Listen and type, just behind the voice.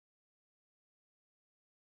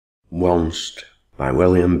Wonst by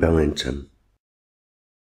William Billington.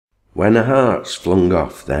 When hearts flung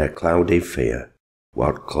off their cloudy fear,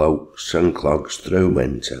 what cloaks and clogs through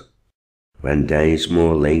winter, when days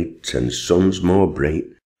more late and suns more bright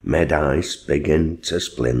mid ice begin to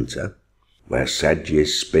splinter, where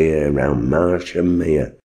sedges spear round marsh and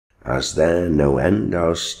mere, as there no end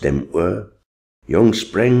or stint were, young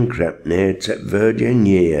spring crept near to virgin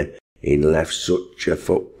year, he'd left such a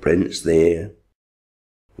footprints there.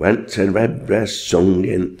 Went to redbreast sung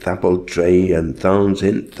in th' apple tree, and thorns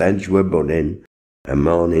in th' hedge were budding, and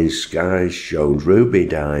morning skies showed ruby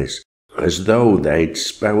dyes, as though they'd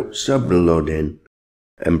spouts of blood in,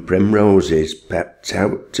 and primroses pept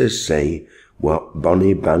out to see what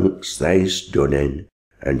bonny banks they stood in,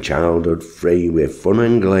 and childhood free with fun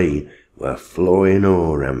and glee were flowing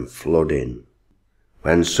o'er and flooding.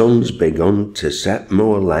 When suns begun to set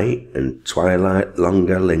more late, and twilight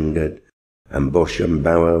longer lingered, and bush and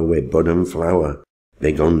bower with bud and flower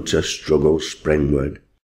begun to struggle springward,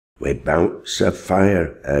 with bouts of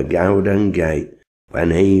fire a gowden gate,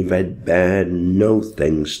 when heaved bed no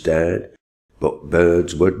thing stirred, but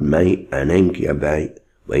birds would mate and incubate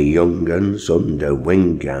with young uns under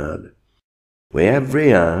wing guard. With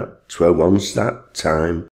every heart 'twere once that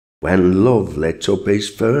time when love lit up his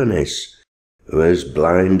furnace, whose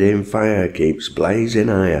blinding fire keeps blazing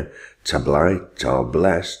higher, to blight or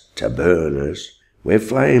bless, to burn us, with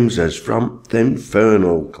flames as from th'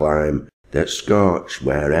 infernal clime that scorch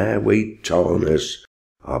where'er we torn us,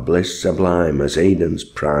 or bliss sublime as Eden's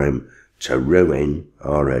prime to ruin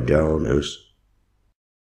or adorn us.